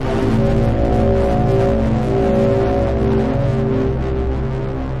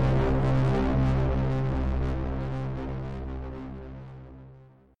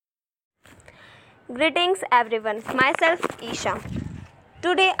Greetings everyone, myself Isha.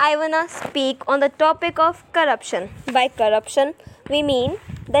 Today I wanna speak on the topic of corruption. By corruption, we mean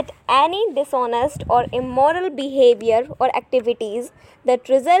that any dishonest or immoral behavior or activities that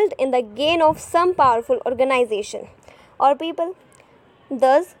result in the gain of some powerful organization or people.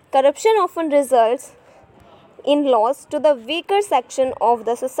 Thus, corruption often results in loss to the weaker section of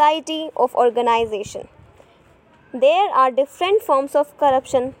the society of organization. There are different forms of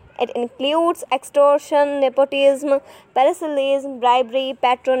corruption. It includes extortion, nepotism, parasitism, bribery,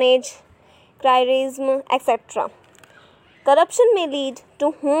 patronage, cronyism, etc. Corruption may lead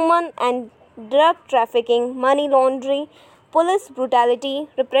to human and drug trafficking, money laundering, police brutality,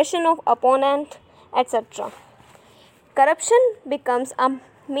 repression of opponent, etc. Corruption becomes a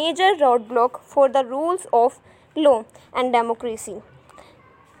major roadblock for the rules of law and democracy.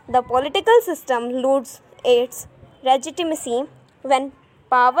 The political system loses its legitimacy when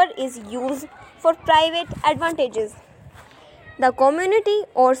power is used for private advantages. The community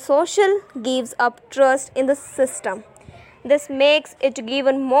or social gives up trust in the system. This makes it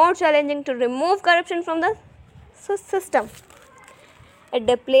even more challenging to remove corruption from the system. It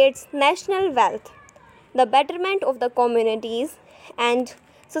depletes national wealth. The betterment of the communities and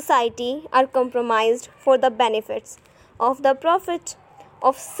society are compromised for the benefits of the profit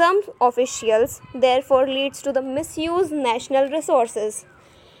of some officials, therefore leads to the misuse national resources.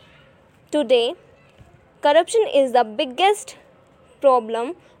 Today, corruption is the biggest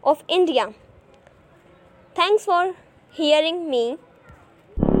problem of India. Thanks for hearing me.